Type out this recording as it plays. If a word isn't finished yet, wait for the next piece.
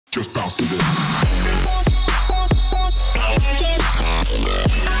Just bounce to this.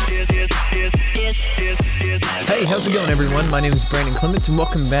 Hey, how's it going everyone? My name is Brandon Clements and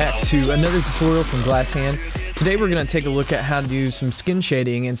welcome back to another tutorial from Glasshand. Today we're going to take a look at how to do some skin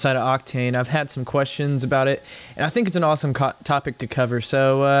shading inside of Octane. I've had some questions about it and I think it's an awesome topic to cover.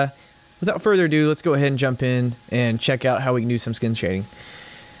 So without further ado, let's go ahead and jump in and check out how we can do some skin shading.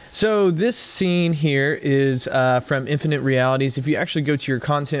 So this scene here is from Infinite Realities. If you actually go to your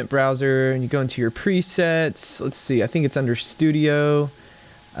content browser and you go into your presets, let's see, I think it's under Studio,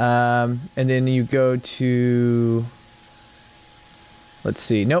 and then you go to, let's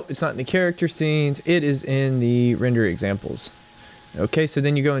see, nope, it's not in the character scenes, it is in the render examples. Okay, so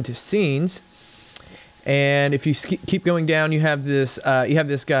then you go into scenes, and if you keep going down, you have this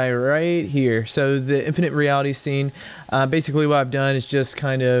guy right here. So the Infinite Reality scene, basically what I've done is just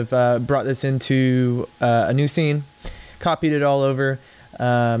kind of brought this into a new scene, copied it all over,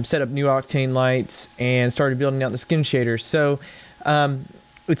 set up new Octane lights, and started building out the skin shaders. So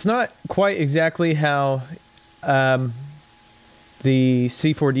it's not quite exactly how the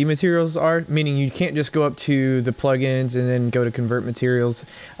C4D materials are, meaning you can't just go up to the plugins and then go to convert materials.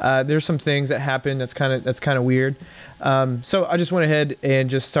 There's some things that happen that's kind of weird. So I just went ahead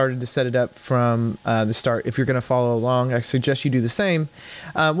and just started to set it up from the start. If you're going to follow along, I suggest you do the same.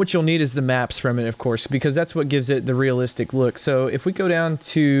 What you'll need is the maps from it, of course, because that's what gives it the realistic look. So if we go down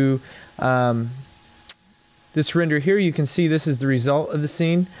to this render here, you can see this is the result of the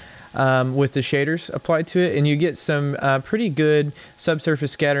scene. With the shaders applied to it, and you get some pretty good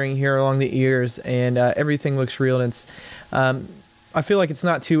subsurface scattering here along the ears, and everything looks real, and it's I feel like it's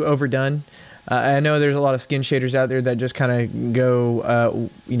not too overdone. I know there's a lot of skin shaders out there that just kind of go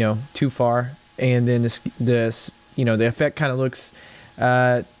you know, too far, and then this you know, the effect kind of looks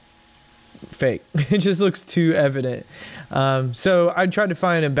fake. It just looks too evident. So I tried to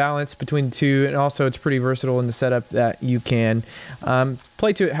find a balance between the two, and also it's pretty versatile in the setup that you can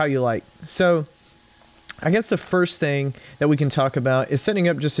play to it how you like. So I guess the first thing that we can talk about is setting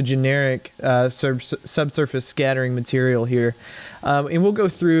up just a generic subsurface scattering material here. And we'll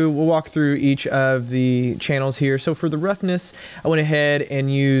walk through each of the channels here. So for the roughness, I went ahead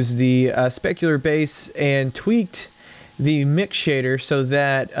and used the specular base and tweaked the mix shader so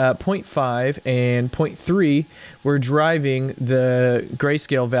that 0.5 and 0.3 were driving the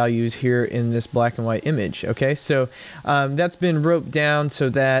grayscale values here in this black and white image. Okay, so that's been roped down so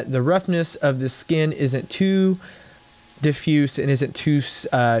that the roughness of the skin isn't too diffuse and isn't too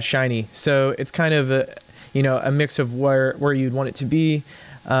shiny. So it's kind of a, you know, a mix of where you'd want it to be,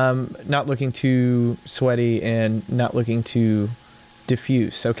 not looking too sweaty and not looking too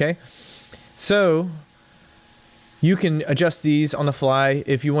diffuse. Okay, so you can adjust these on the fly.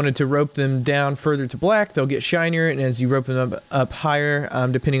 If you wanted to rope them down further to black, they'll get shinier, and as you rope them up higher,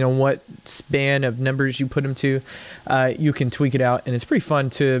 depending on what span of numbers you put them to, you can tweak it out, and it's pretty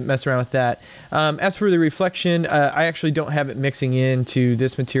fun to mess around with that. As for the reflection, I actually don't have it mixing into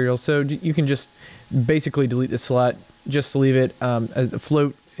this material, so you can just basically delete the slot, just leave it as a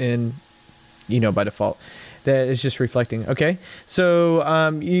float in, you know, by default. That is just reflecting. Okay,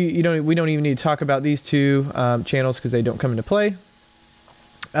 so we don't even need to talk about these two channels because they don't come into play.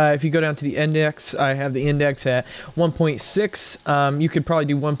 If you go down to the index, I have the index at 1.6. You could probably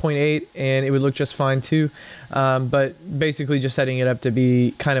do 1.8 and it would look just fine too, but basically just setting it up to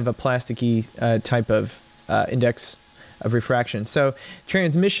be kind of a plasticky type of index of refraction. So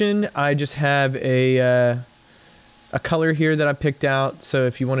transmission, I just have a color here that I picked out. So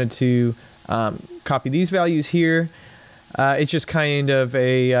if you wanted to copy these values here, it's just kind of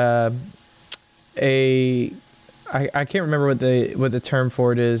I can't remember what the term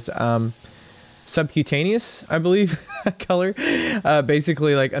for it is, subcutaneous, I believe, color,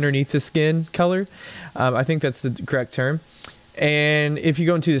 basically like underneath the skin color. I think that's the correct term. And if you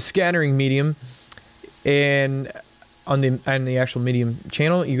go into the scattering medium, and on the actual medium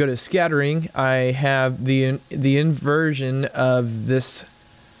channel, you go to scattering, I have the inversion of this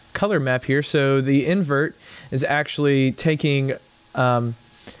color map here. So the invert is actually taking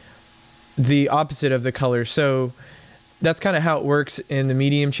the opposite of the color. So that's kind of how it works in the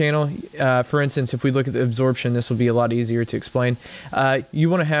medium channel. For instance, if we look at the absorption, this will be a lot easier to explain. You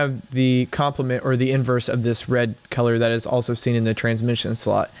want to have the complement or the inverse of this red color that is also seen in the transmission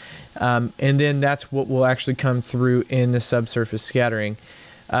slot. And then that's what will actually come through in the subsurface scattering.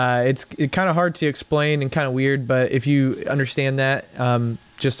 It's kind of hard to explain and kind of weird, but if you understand that,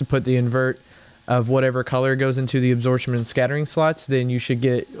 just to put the invert of whatever color goes into the absorption and scattering slots, then you should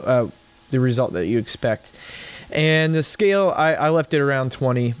get the result that you expect. And the scale, I left it around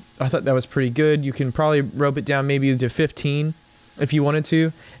 20. I thought that was pretty good. You can probably rope it down maybe to 15 if you wanted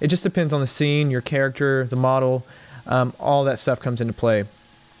to. It just depends on the scene, your character, the model, all that stuff comes into play.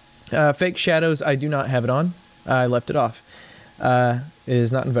 Fake shadows, I do not have it on. I left it off. It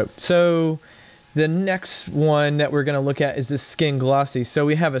is not invoked. So the next one that we're going to look at is the skin glossy. So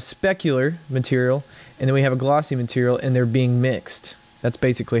we have a specular material and then we have a glossy material, and they're being mixed. That's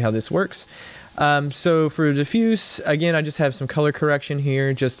basically how this works. So for diffuse, again, I just have some color correction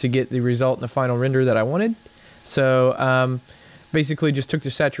here just to get the result in the final render that I wanted. So basically just took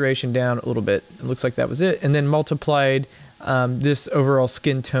the saturation down a little bit. It looks like that was it. And then multiplied this overall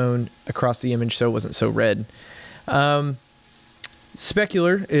skin tone across the image so it wasn't so red.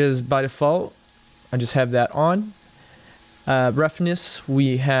 Specular is by default. I just have that on. Roughness,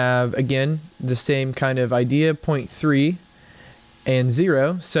 we have, again, the same kind of idea, 0.3 and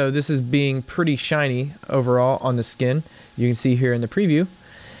 0. So this is being pretty shiny overall on the skin. You can see here in the preview.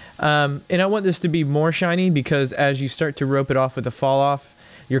 And I want this to be more shiny because as you start to rope it off with the fall off,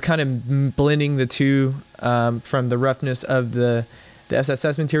 you're kind of blending the two from the roughness of the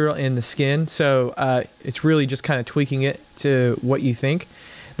SSS material and the skin. So it's really just kind of tweaking it to what you think.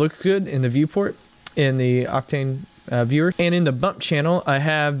 Looks good in the viewport, in the Octane viewer. And in the bump channel, I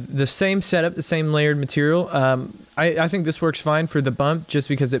have the same setup, the same layered material. I think this works fine for the bump just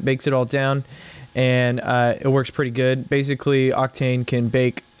because it bakes it all down, and it works pretty good. Basically, Octane can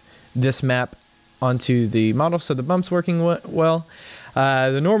bake this map onto the model, so the bump's working well.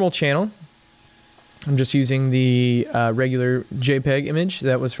 The normal channel, I'm just using the regular JPEG image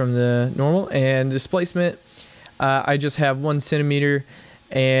that was from the normal, and displacement, I just have 1 centimeter,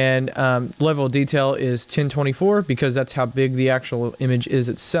 and level of detail is 1024 because that's how big the actual image is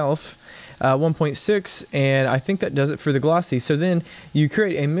itself. 1.6, and I think that does it for the glossy. So then you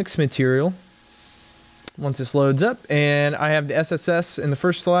create a mixed material once this loads up, and I have the SSS in the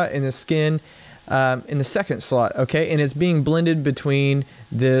first slot and the skin in the second slot, okay? And it's being blended between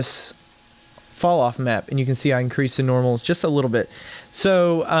this fall off map, and you can see I increased the normals just a little bit.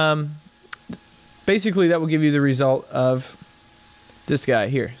 So basically that will give you the result of this guy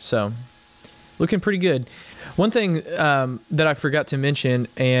here. So looking pretty good. One thing that I forgot to mention,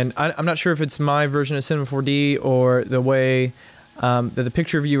 and I'm not sure if it's my version of Cinema 4D or the way that the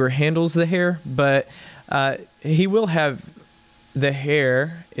picture viewer handles the hair, but he will have the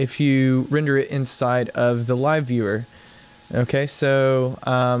hair if you render it inside of the live viewer. Okay, so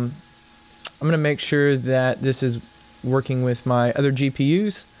I'm going to make sure that this is working with my other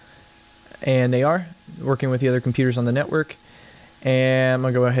GPUs, and they are working with the other computers on the network. And I'm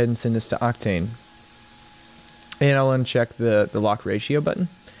going to go ahead and send this to Octane. And I'll uncheck the lock ratio button.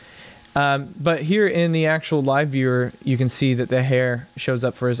 But here in the actual live viewer, you can see that the hair shows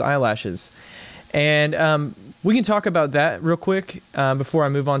up for his eyelashes. And we can talk about that real quick before I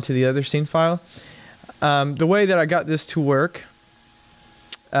move on to the other scene file. The way that I got this to work,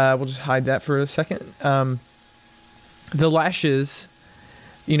 we'll just hide that for a second. The lashes,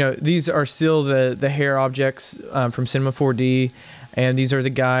 you know, these are still the hair objects from Cinema 4D, and these are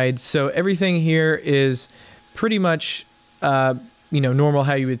the guides. So everything here is pretty much, you know, normal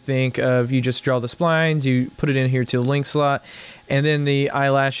how you would think of. You just draw the splines, you put it in here to the link slot, and then the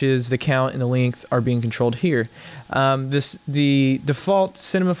eyelashes, the count, and the length are being controlled here. The default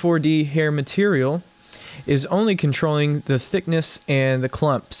Cinema 4D hair material is only controlling the thickness and the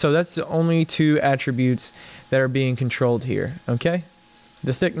clump. So that's the only two attributes that are being controlled here, okay?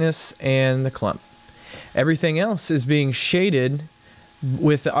 The thickness and the clump. Everything else is being shaded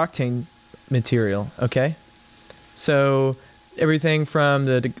with the Octane material, okay? So everything from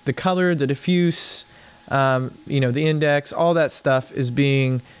the color, the diffuse, you know, the index, all that stuff is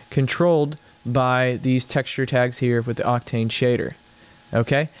being controlled by these texture tags here with the Octane shader,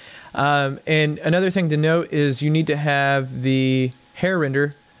 okay? And another thing to note is you need to have the hair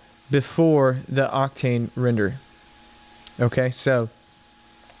render before the Octane render, okay? So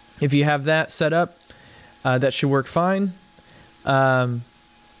if you have that set up, that should work fine.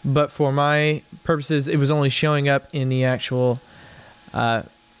 But for my purposes, it was only showing up in the actual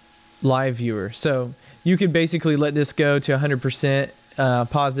live viewer. So you could basically let this go to 100%,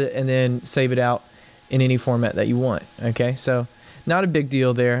 pause it, and then save it out in any format that you want. Okay, so not a big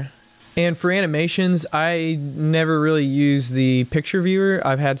deal there. And for animations, I never really use the picture viewer.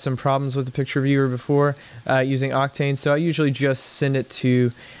 I've had some problems with the picture viewer before using Octane, so I usually just send it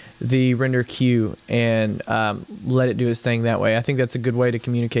to the render queue and let it do its thing that way. I think that's a good way to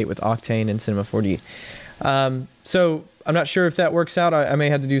communicate with Octane and Cinema 4D. So I'm not sure if that works out. I may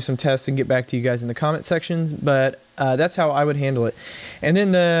have to do some tests and get back to you guys in the comment sections, but that's how I would handle it. And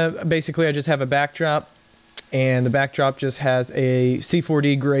then basically I just have a backdrop, and the backdrop just has a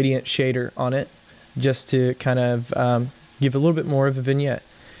C4D gradient shader on it just to kind of give a little bit more of a vignette.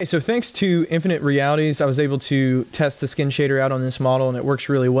 Okay, so thanks to Infinite Realities, I was able to test the skin shader out on this model, and it works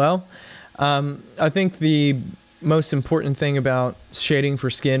really well. I think the most important thing about shading for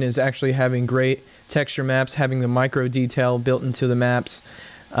skin is actually having great texture maps, having the micro detail built into the maps,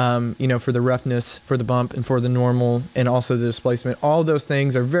 you know, for the roughness, for the bump, and for the normal, and also the displacement. All those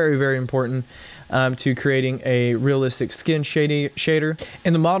things are very, very important to creating a realistic skin shader.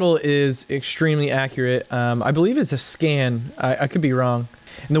 And the model is extremely accurate. I believe it's a scan. I could be wrong.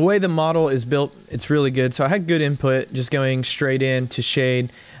 And the way the model is built, it's really good. So I had good input just going straight in to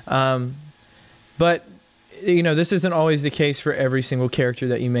shade. But you know, this isn't always the case for every single character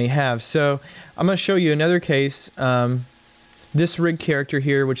that you may have. So I'm going to show you another case. This rig character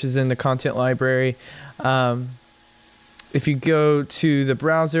here, which is in the content library. If you go to the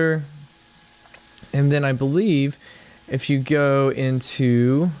browser, and then I believe if you go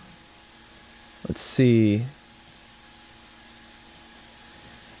into, let's see,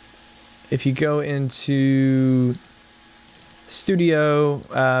 if you go into Studio,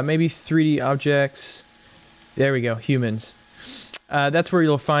 maybe 3D objects, there we go, humans. That's where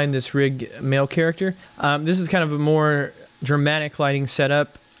you'll find this rig male character. This is kind of a more dramatic lighting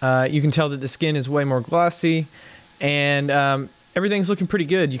setup. You can tell that the skin is way more glossy, and everything's looking pretty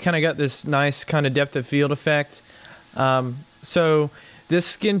good. You kind of got this nice kind of depth of field effect. So this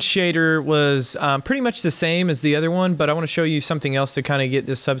skin shader was pretty much the same as the other one, but I want to show you something else to kind of get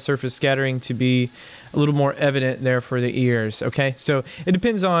this subsurface scattering to be a little more evident there for the ears. Okay, so it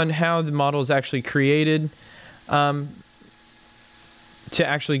depends on how the model is actually created to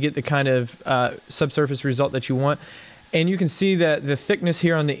actually get the kind of subsurface result that you want. And you can see that the thickness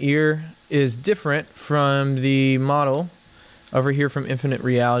here on the ear is different from the model over here from Infinite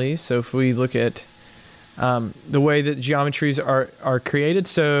Realities. So if we look at the way that geometries are created,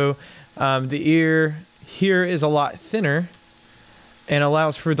 so the ear here is a lot thinner and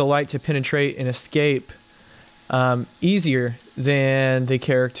allows for the light to penetrate and escape easier than the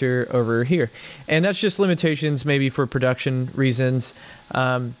character over here. And that's just limitations maybe for production reasons.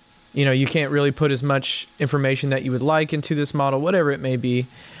 You know, you can't really put as much information that you would like into this model, whatever it may be.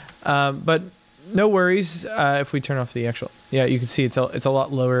 But no worries if we turn off the actual, yeah, you can see it's a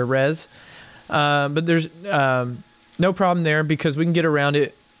lot lower res. But there's no problem there because we can get around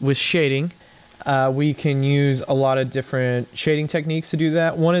it with shading. We can use a lot of different shading techniques to do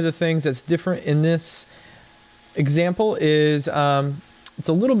that. One of the things that's different in this example is it's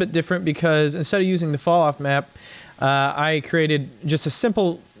a little bit different because instead of using the fall off map, I created just a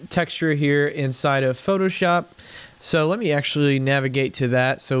simple texture here inside of Photoshop. So let me actually navigate to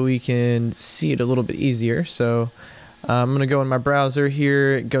that so we can see it a little bit easier. So I'm going to go in my browser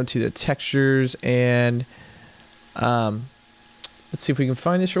here, go to the textures, and let's see if we can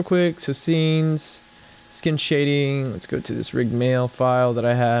find this real quick. So scenes, skin shading. Let's go to this rig male file that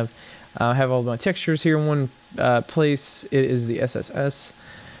I have. I have all my textures here in one place. It is the SSS.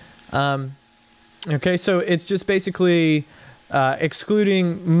 Okay, so it's just basically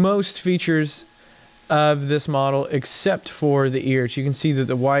excluding most features of this model except for the ears. You can see that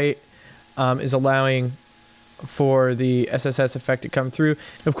the white is allowing for the SSS effect to come through.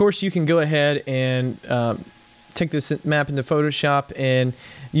 Of course, you can go ahead and take this map into Photoshop and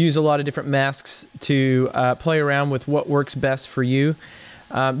use a lot of different masks to play around with what works best for you.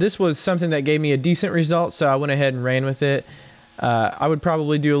 This was something that gave me a decent result, so I went ahead and ran with it. I would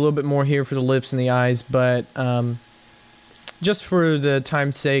probably do a little bit more here for the lips and the eyes, but just for the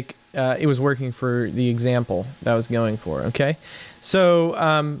time's sake, it was working for the example that I was going for, okay?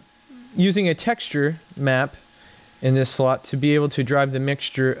 So using a texture map in this slot to be able to drive the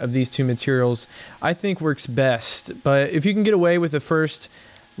mixture of these two materials, I think works best. But if you can get away with the first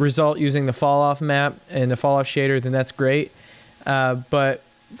result using the fall off map and the fall off shader, then that's great. But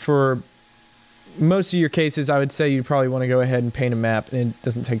for most of your cases, I would say you'd probably want to go ahead and paint a map, and it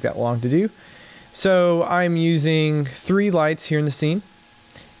doesn't take that long to do. So I'm using 3 lights here in the scene.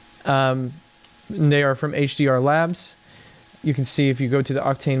 They are from HDR Labs. You can see if you go to the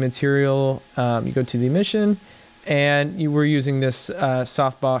Octane material, you go to the emission, and we're using this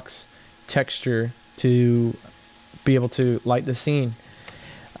softbox texture to be able to light the scene.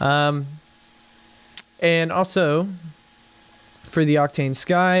 And also, for the Octane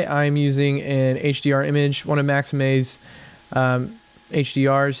sky, I'm using an HDR image, one of Maxime's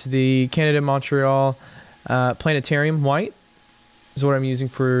HDRs, the Canada Montreal Planetarium White is what I'm using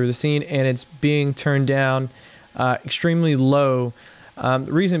for the scene, and it's being turned down extremely low. The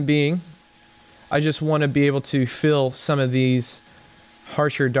reason being, I just want to be able to fill some of these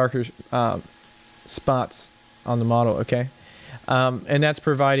harsher, darker spots on the model, okay? And that's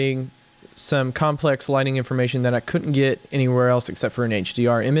providing some complex lighting information that I couldn't get anywhere else except for an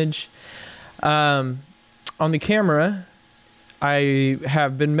HDR image. On the camera, I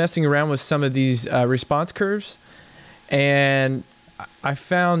have been messing around with some of these response curves, and I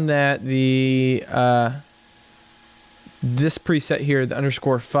found that the this preset here, the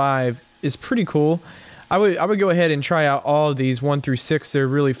 _5, is pretty cool. I would go ahead and try out all of these 1 through 6. They're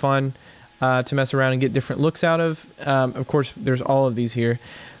really fun to mess around and get different looks out of. Of course, there's all of these here,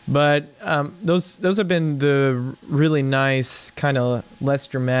 but those have been the really nice, kind of less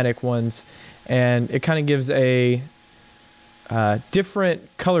dramatic ones, and it kind of gives a different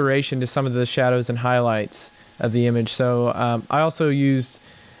coloration to some of the shadows and highlights of the image. So I also used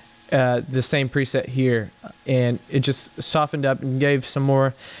the same preset here, and it just softened up and gave some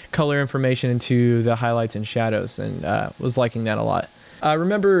more color information into the highlights and shadows, and was liking that a lot.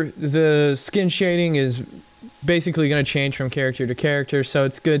 Remember, the skin shading is basically going to change from character to character, so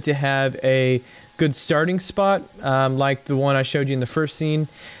it's good to have a good starting spot, like the one I showed you in the first scene,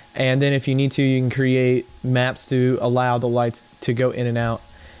 and then if you need to, you can create maps to allow the lights to go in and out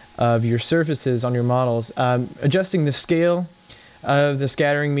of your surfaces on your models. Adjusting the scale of the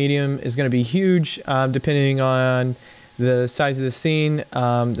scattering medium is going to be huge, depending on the size of the scene,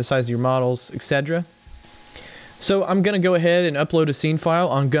 the size of your models, etc. So I'm going to go ahead and upload a scene file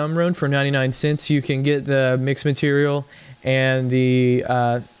on Gumroad for 99 cents. You can get the mixed material and the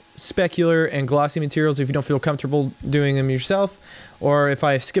specular and glossy materials if you don't feel comfortable doing them yourself, or if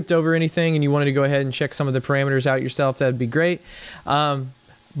I skipped over anything and you wanted to go ahead and check some of the parameters out yourself, that'd be great.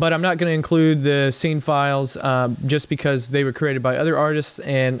 But I'm not going to include the scene files just because they were created by other artists,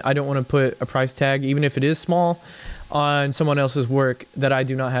 and I don't want to put a price tag, even if it is small, on someone else's work that I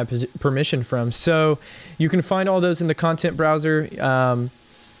do not have permission from. So you can find all those in the content browser,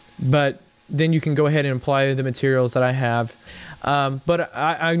 but then you can go ahead and apply the materials that I have. But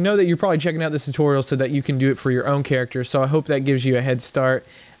I know that you're probably checking out this tutorial so that you can do it for your own character. So I hope that gives you a head start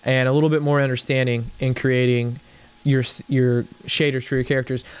and a little bit more understanding in creating your shaders for your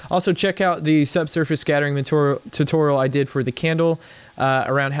characters. Also, check out the subsurface scattering tutorial I did for the candle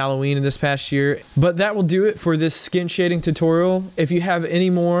around Halloween in this past year. But that will do it for this skin shading tutorial. If you have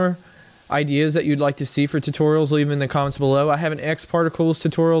any more ideas that you'd like to see for tutorials, leave them in the comments below. I have an X particles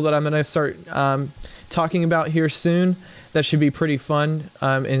tutorial that I'm going to start talking about here soon. That should be pretty fun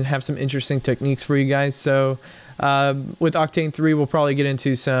and have some interesting techniques for you guys. So with Octane 3, we'll probably get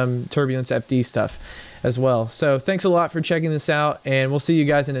into some Turbulence FD stuff as well. So thanks a lot for checking this out, and we'll see you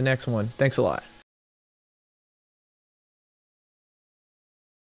guys in the next one. Thanks a lot.